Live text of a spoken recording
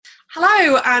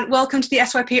Hello and welcome to the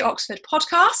SYP Oxford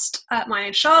podcast. My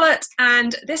name's Charlotte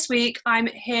and this week I'm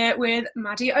here with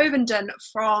Maddie Ovenden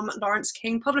from Lawrence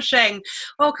King Publishing.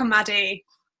 Welcome, Maddie.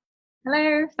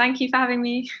 Hello, thank you for having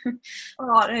me.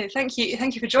 Oh, no, thank you.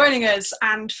 Thank you for joining us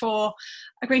and for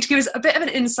agreeing to give us a bit of an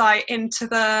insight into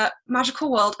the magical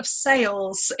world of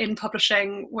sales in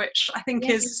publishing, which I think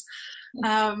is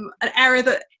an area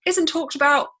that isn't talked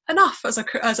about enough as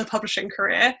a publishing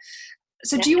career.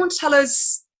 So do you want to tell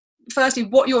us firstly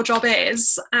what your job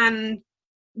is and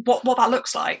what that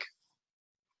looks like?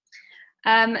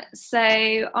 So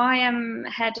I am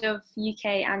head of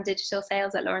UK and digital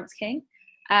sales at Lawrence King.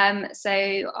 So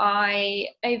I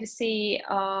oversee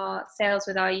our sales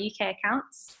with our UK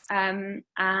accounts, and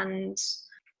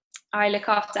I look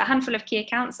after a handful of key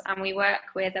accounts, and we work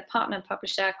with a partner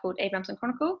publisher called Abrams &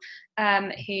 Chronicle,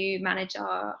 who manage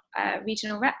our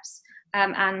regional reps,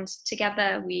 and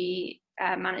together we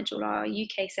manage all our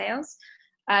UK sales.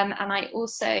 And I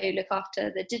also look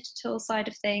after the digital side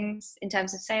of things in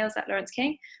terms of sales at Lawrence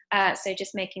King. So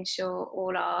just making sure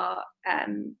all our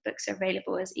books are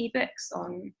available as ebooks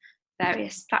on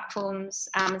various platforms,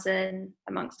 Amazon,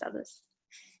 amongst others.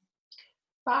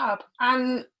 Fab.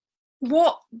 And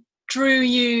what drew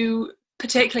you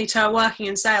particularly to working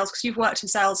in sales? Because you've worked in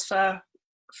sales for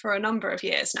a number of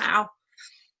years now.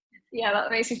 Yeah,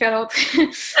 that makes me feel old.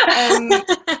 So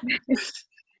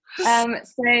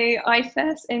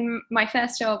in my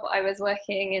first job, I was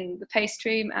working in the post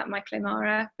room at Michael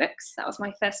O'Mara Books. That was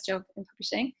my first job in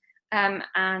publishing. And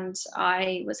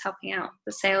I was helping out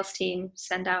the sales team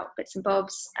send out bits and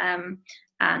bobs.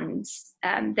 And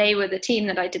they were the team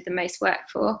that I did the most work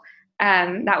for.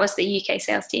 That was the UK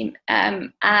sales team.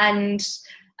 And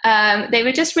they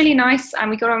were just really nice and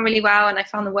we got on really well and I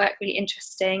found the work really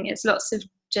interesting. It's lots of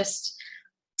just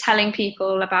telling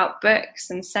people about books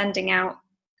and sending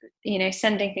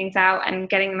things out and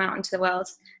getting them out into the world,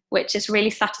 which is really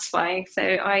satisfying.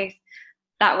 So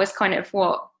that was kind of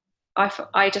what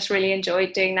I just really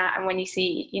enjoyed doing that. And when you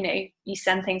see, you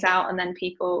send things out and then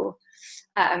people,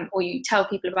 or you tell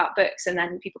people about books and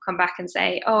then people come back and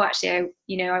say, oh, actually, I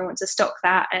want to stock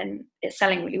that and it's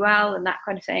selling really well and that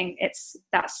kind of thing.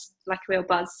 That's like a real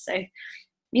buzz. So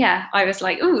yeah, I was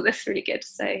like, oh, this is really good.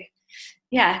 So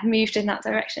yeah, moved in that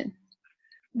direction.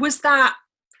 Was that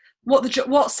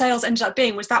what sales ended up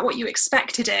being? Was that what you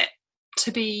expected it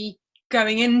to be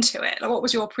going into it? Like, what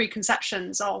was your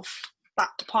preconceptions of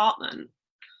that department?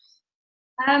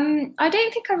 I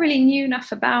don't think I really knew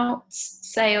enough about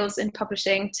sales in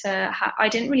publishing I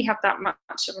didn't really have that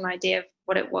much of an idea of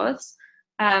what it was.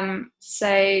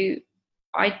 So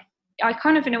I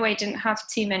kind of in a way didn't have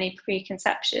too many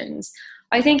preconceptions.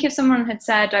 I think if someone had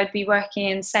said I'd be working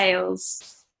in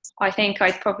sales, I think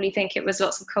I'd probably think it was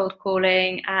lots of cold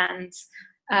calling and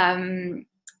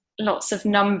lots of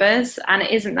numbers, and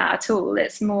it isn't that at all.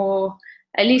 It's more,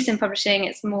 at least in publishing,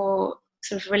 it's more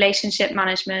sort of relationship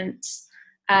management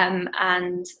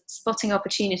and spotting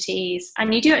opportunities.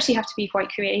 And you do actually have to be quite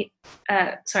creative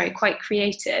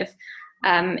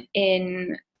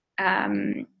in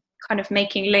kind of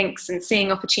making links and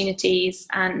seeing opportunities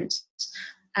and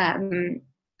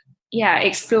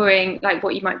exploring like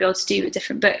what you might be able to do with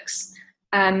different books.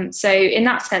 So in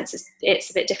that sense, it's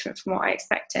a bit different from what I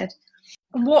expected.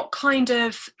 What kind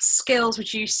of skills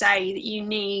would you say that you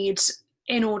need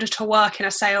in order to work in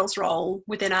a sales role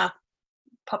within a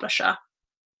publisher?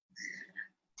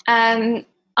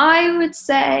 I would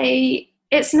say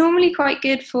it's normally quite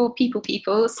good for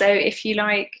people. So if you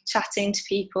like chatting to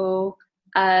people,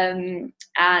 and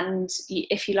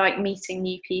if you like meeting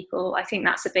new people, I think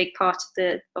that's a big part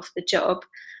of the job.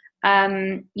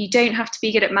 You don't have to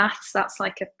be good at maths. That's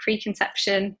like a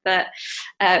preconception that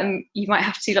you might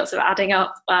have to do lots of adding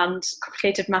up and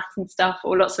complicated maths and stuff,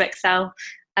 or lots of Excel.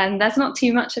 And there's not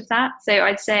too much of that. So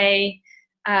I'd say,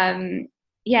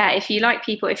 if you like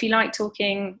people, if you like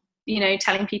talking,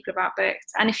 telling people about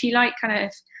books, and if you like kind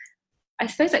of, I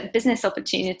suppose, like business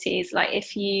opportunities, like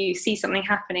if you see something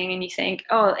happening and you think,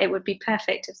 oh, it would be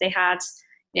perfect if they had,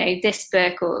 this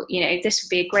book, or, this would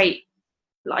be a great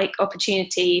like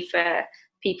opportunity for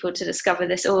people to discover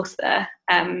this author.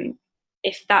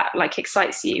 If that like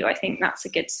excites you, I think that's a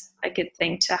good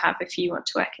thing to have if you want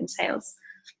to work in sales.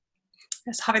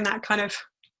 It's having that kind of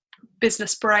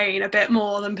business brain a bit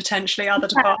more than potentially other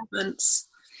departments.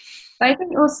 I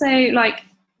think also like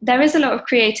there is a lot of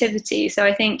creativity. So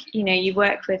I think, you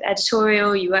work with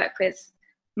editorial, you work with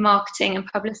marketing and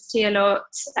publicity a lot.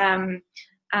 And,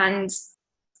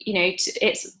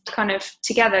 it's kind of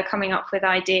together coming up with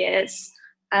ideas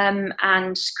and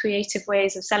creative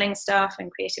ways of selling stuff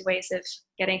and creative ways of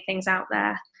getting things out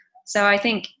there. So I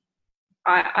think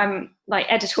I'm like,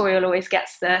 editorial always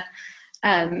gets the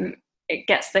it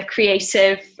gets the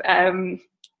creative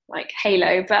like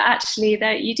halo, but actually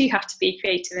that you do have to be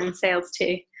creative in sales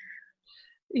too.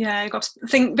 Yeah, you've got to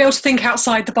be able to think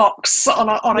outside the box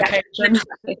on occasion.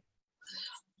 Exactly.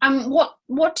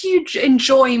 What do you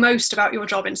enjoy most about your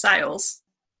job in sales?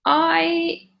 Well,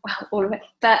 all of it,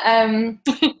 but I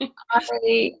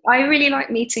really like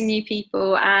meeting new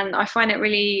people, and I find it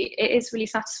is really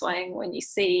satisfying when you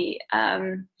see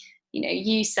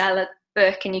you sell a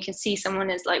book and you can see someone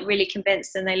is like really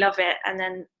convinced and they love it, and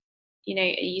then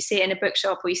you see it in a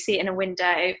bookshop or you see it in a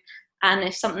window, and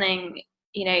if something,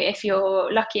 if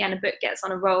you're lucky and a book gets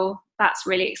on a roll, that's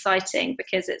really exciting,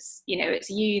 because it's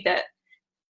you that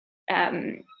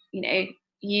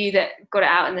you that got it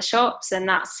out in the shops, and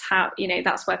that's how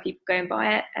that's where people go and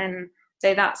buy it, and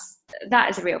so that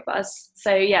is a real buzz.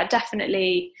 So yeah,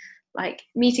 definitely like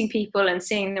meeting people and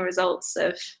seeing the results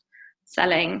of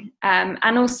selling,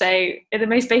 and also at the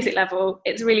most basic level,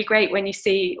 it's really great when you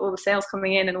see all the sales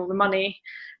coming in and all the money.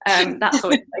 That's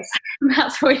always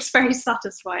very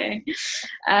satisfying,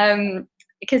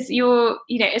 because you're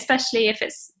especially if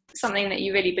it's something that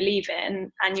you really believe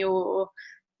in, and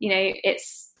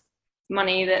it's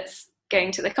money that's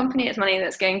going to the company, it's money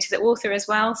that's going to the author as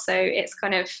well, so it's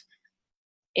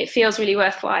it feels really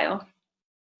worthwhile.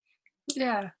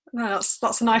 Yeah, no,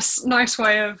 that's a nice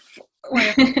way of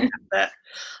looking at it.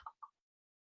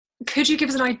 Could you give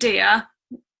us an idea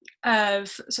of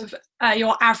sort of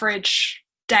your average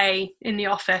day in the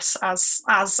office as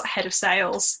head of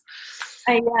sales?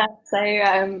 Yeah,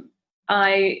 so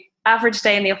I average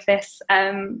day in the office.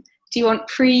 Do you want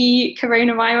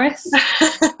pre-coronavirus?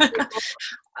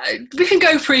 We can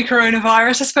go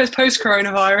pre-coronavirus. I suppose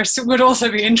post-coronavirus would also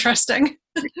be interesting.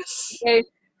 So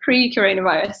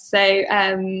pre-coronavirus. So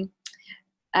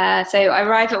I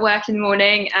arrive at work in the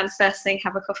morning and first thing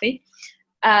have a coffee.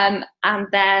 And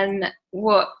then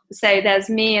so there's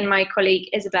me and my colleague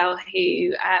Isabel,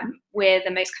 who we're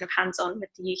the most kind of hands-on with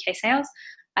the UK sales.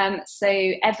 So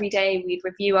every day we'd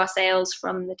review our sales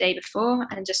from the day before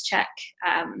and just check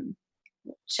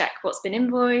what's been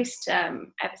invoiced,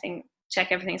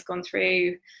 check everything's gone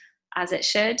through as it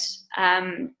should,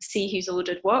 see who's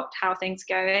ordered what, how things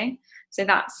are going. So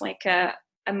that's like a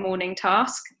morning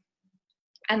task.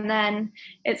 And then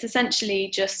it's essentially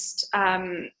just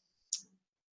so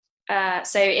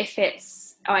if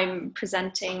I'm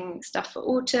presenting stuff for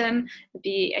autumn, it'd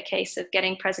be a case of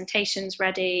getting presentations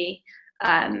ready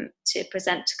to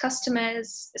present to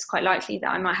customers. It's quite likely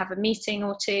that I might have a meeting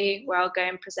or two where I'll go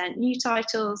and present new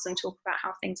titles and talk about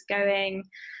how things are going,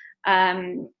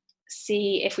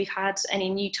 see if we've had any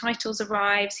new titles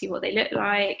arrive, see what they look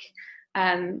like,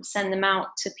 send them out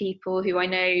to people who I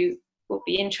know will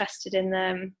be interested in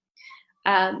them.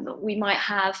 We might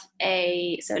have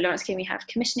so Lawrence King, we have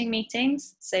commissioning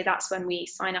meetings. So that's when we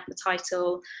sign up a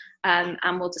title,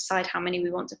 and we'll decide how many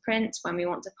we want to print, when we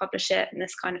want to publish it, and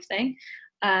this kind of thing.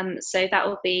 So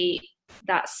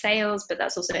that's sales, but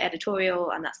that's also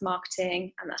editorial, and that's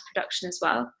marketing, and that's production as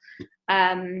well.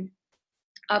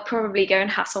 I'll probably go and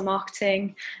hassle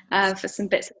marketing for some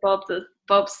bits and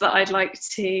bobs that I'd like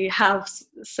to have,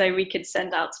 so we could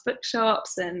send out to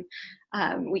bookshops, and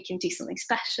we can do something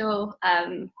special.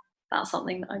 That's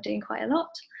something that I'm doing quite a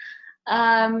lot.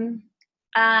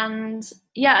 And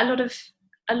yeah, a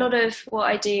lot of what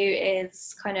I do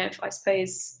is kind of, I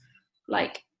suppose,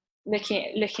 like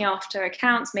looking after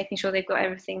accounts, making sure they've got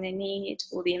everything they need,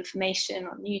 all the information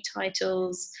on new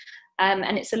titles.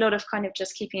 And it's a lot of kind of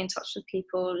just keeping in touch with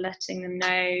people, letting them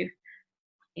know,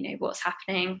 what's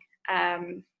happening.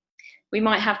 We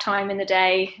might have time in the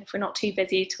day, if we're not too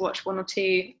busy, to watch one or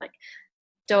two like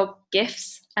dog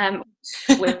GIFs,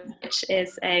 which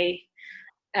is a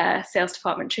sales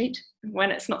department treat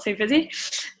when it's not so busy.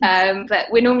 But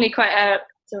we're normally quite a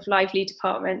sort of lively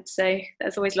department, so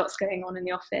there's always lots going on in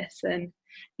the office, and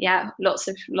yeah, lots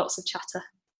of chatter.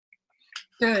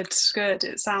 Good.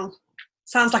 It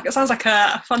sounds like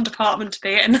a fun department to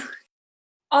be in.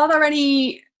 Are there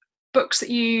any books that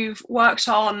you've worked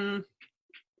on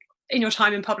in your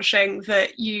time in publishing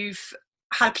that you've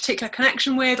had a particular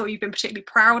connection with, or you've been particularly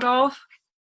proud of?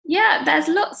 Yeah, there's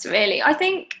lots, really. I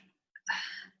think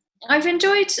I've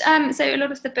enjoyed so a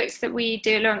lot of the books that we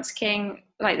do at Lawrence King,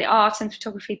 like the art and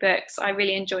photography books. I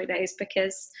really enjoy those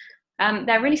because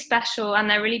they're really special and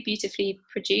they're really beautifully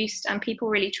produced, and people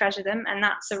really treasure them, and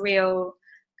that's a real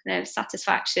kind of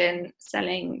satisfaction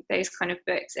selling those kind of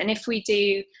books. And if we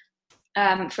do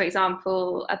for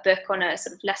example, a book on a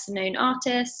sort of lesser known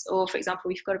artist, or for example,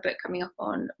 we've got a book coming up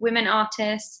on women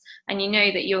artists, and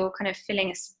that you're kind of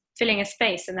filling filling a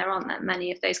space and there aren't that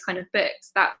many of those kind of books,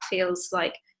 that feels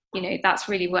like, that's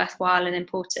really worthwhile and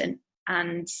important.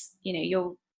 And,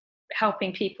 you're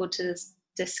helping people to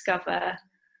discover,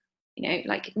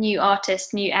 like new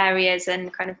artists, new areas,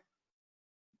 and kind of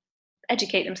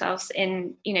educate themselves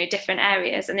in, different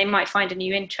areas, and they might find a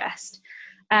new interest.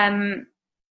 So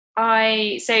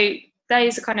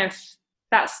those are kind of,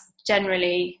 that's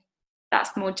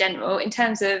more general. In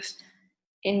terms of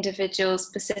individual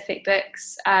specific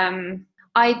books,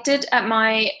 I did in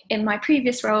my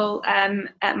previous role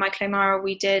at my Clymara,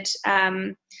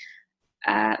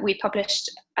 we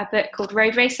published a book called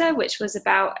Road Racer, which was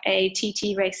about a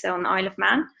TT racer on the Isle of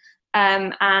Man,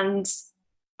 and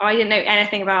I didn't know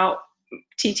anything about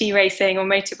TT racing or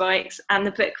motorbikes, and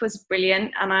the book was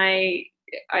brilliant, and I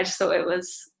just thought it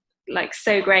was like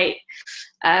so great,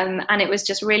 and it was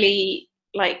just really,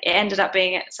 like, it ended up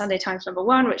being at Sunday Times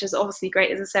 #1, which is obviously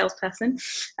great as a salesperson.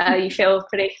 You feel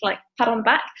pretty like pat on the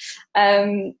back,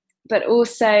 but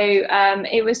also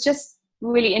it was just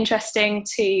really interesting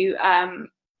to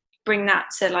bring that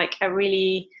to like a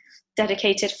really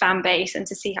dedicated fan base, and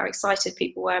to see how excited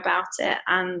people were about it,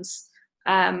 and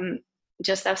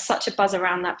just there was such a buzz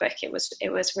around that book. It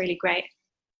was really great.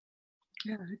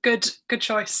 Yeah, good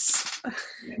choice.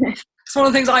 It's one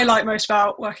of the things I like most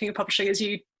about working in publishing is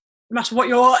no matter what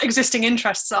your existing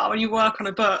interests are, when you work on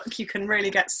a book, you can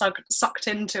really get sucked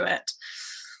into it.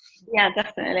 Yeah,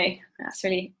 definitely. It's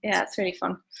really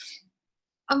fun.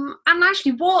 And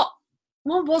actually, what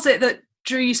was it that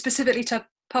drew you specifically to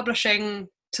publishing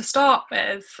to start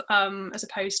with, as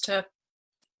opposed to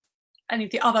any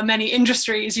of the other many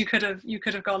industries you could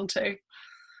have gone to?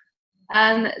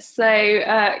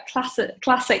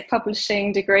 Classic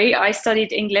publishing degree. I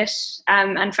studied English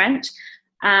and French,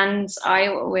 and I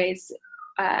always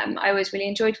really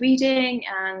enjoyed reading,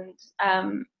 and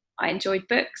I enjoyed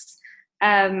books.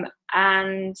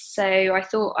 And so I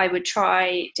thought I would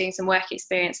try doing some work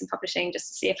experience in publishing just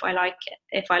to see if I liked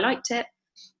it.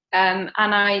 And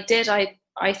I did.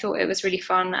 I thought it was really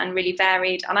fun and really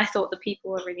varied, and I thought the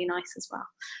people were really nice as well.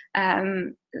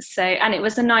 And it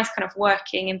was a nice kind of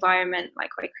working environment, like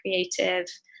quite creative,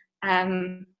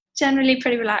 generally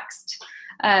pretty relaxed,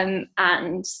 and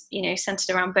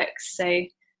centered around books. So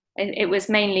it was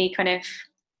mainly kind of,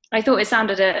 I thought it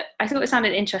sounded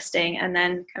interesting, and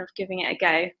then kind of giving it a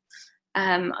go.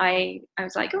 I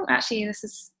was like, oh, actually, this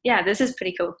is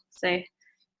pretty cool. So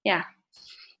yeah.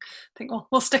 I think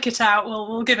we'll stick it out.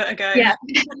 We'll give it a go. Yeah.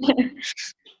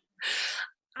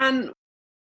 And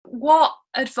what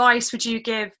advice would you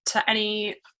give to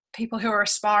any people who are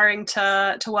aspiring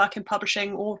to work in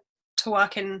publishing, or to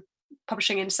work in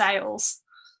publishing in sales?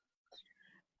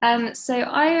 So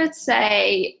I would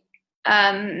say,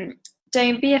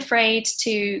 don't be afraid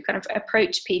to kind of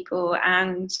approach people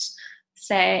and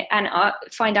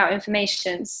find out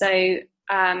information. So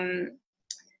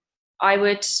I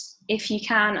would, if you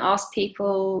can, ask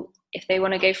people if they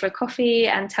want to go for a coffee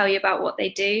and tell you about what they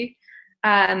do.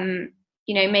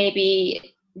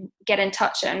 Maybe get in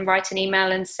touch and write an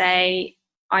email and say,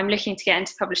 I'm looking to get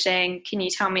into publishing. Can you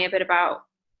tell me a bit about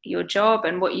your job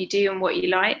and what you do and what you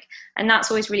like? And that's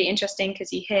always really interesting,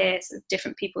 because you hear sort of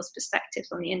different people's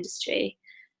perspectives on the industry.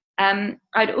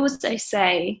 I'd also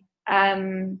say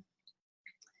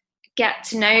get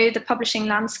to know the publishing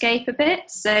landscape a bit.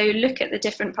 So look at the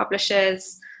different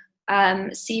publishers,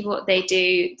 see what they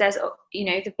do. There's,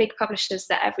 the big publishers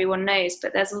that everyone knows,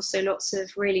 but there's also lots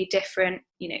of really different,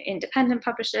 independent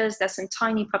publishers. There's some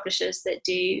tiny publishers that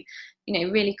do,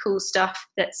 really cool stuff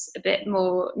that's a bit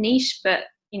more niche, but,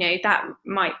 that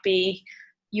might be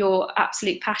your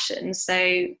absolute passion.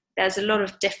 So there's a lot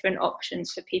of different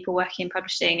options for people working in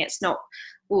publishing. It's not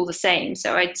all the same.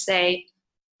 So I'd say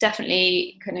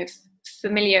definitely kind of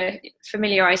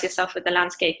familiarize yourself with the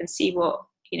landscape and see what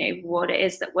it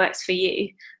is that works for you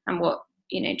and what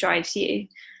drives you.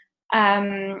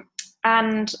 And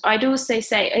I'd also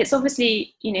say it's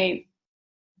obviously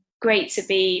great to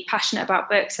be passionate about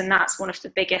books, and that's one of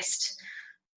the biggest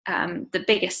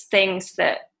things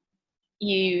that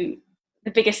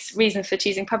the biggest reason for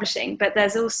choosing publishing. But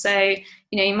there's also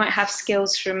you might have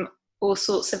skills from all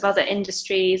sorts of other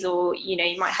industries, or you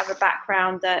might have a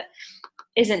background that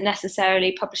isn't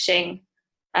necessarily publishing,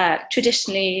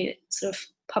 traditionally sort of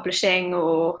publishing,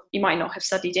 or you might not have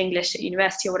studied English at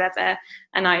university or whatever.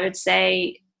 And I would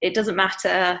say it doesn't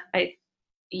matter.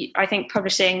 I think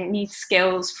publishing needs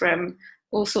skills from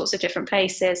all sorts of different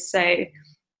places. So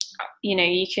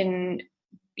you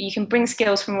can bring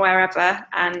skills from wherever,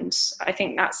 and I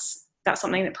think that's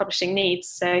something that publishing needs.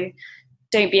 So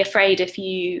don't be afraid if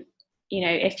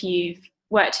if you've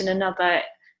worked in another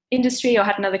industry or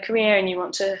had another career and you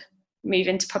want to move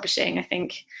into publishing. I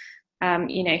think,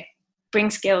 bring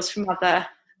skills from other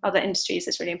industries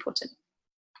is really important.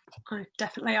 I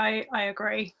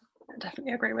agree. I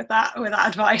definitely agree with that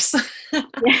advice.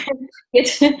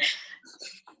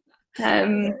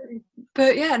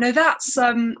 But yeah, no, that's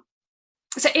so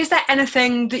is there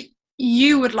anything that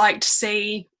you would like to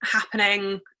see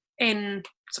happening in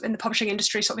the publishing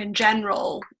industry sort of in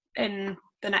general in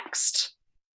the next,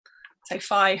 say,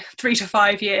 3 to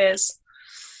 5 years?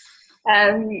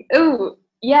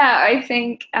 I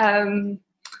think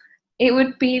it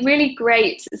would be really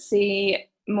great to see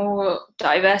more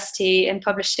diversity in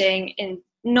publishing, in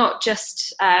not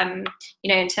just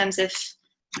in terms of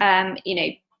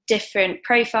different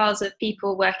profiles of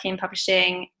people working in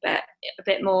publishing, but a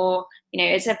bit more,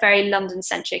 it's a very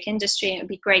London-centric industry, and it would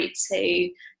be great to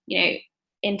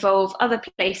involve other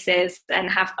places and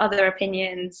have other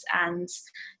opinions, and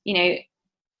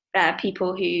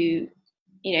people who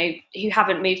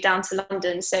haven't moved down to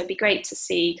London. So it'd be great to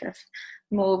see kind of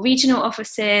more regional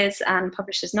offices and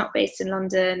publishers not based in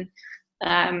London,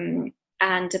 and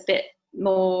a bit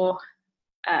more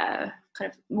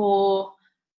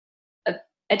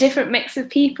a different mix of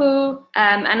people,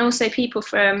 and also people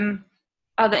from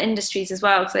other industries as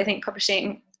well, because I think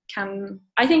publishing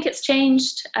I think it's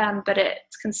changed, but it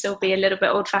can still be a little bit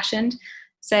old-fashioned.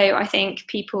 So I think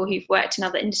people who've worked in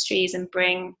other industries and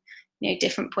bring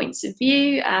different points of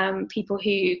view, people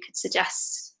who could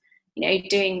suggest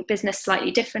doing business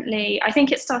slightly differently. I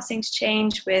think it's starting to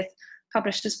change with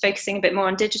publishers focusing a bit more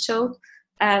on digital,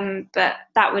 but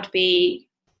that would be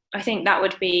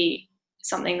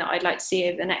something that I'd like to see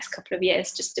over the next couple of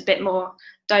years, just a bit more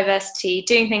diversity,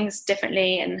 doing things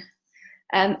differently, and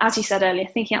as you said earlier,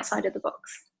 thinking outside of the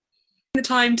box. The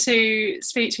time to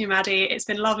speak to me, Maddie. It's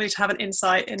been lovely to have an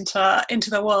insight into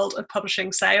the world of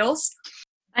publishing sales.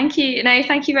 Thank you. No,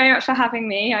 thank you very much for having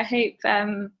me. I hope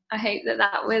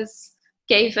that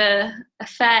gave a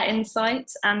fair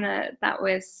insight, and that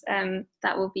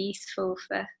will be useful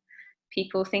for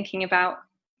people thinking about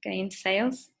going into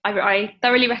sales. I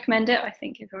thoroughly recommend it. I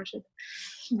think everyone should.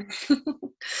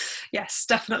 Yes,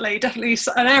 definitely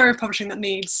an area of publishing that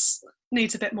needs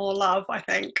a bit more love, I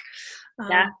think.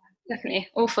 Yeah, definitely.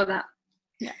 All for that.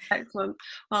 Yeah, excellent.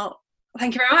 Well,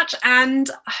 thank you very much, and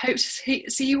I hope to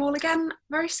see you all again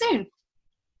very soon.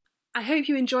 I hope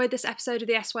you enjoyed this episode of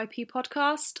the SYP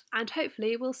podcast, and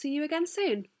hopefully we'll see you again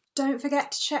soon. Don't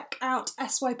forget to check out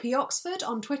SYP Oxford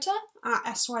on Twitter at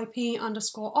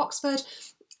SYP_Oxford,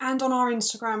 and on our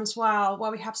Instagram as well,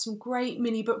 where we have some great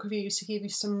mini book reviews to give you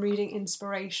some reading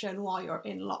inspiration while you're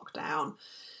in lockdown.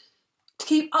 To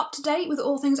keep up to date with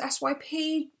all things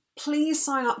SYP, please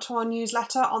sign up to our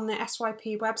newsletter on the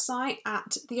SYP website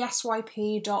at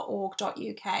thesyp.org.uk.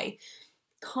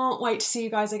 Can't wait to see you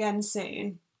guys again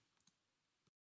soon.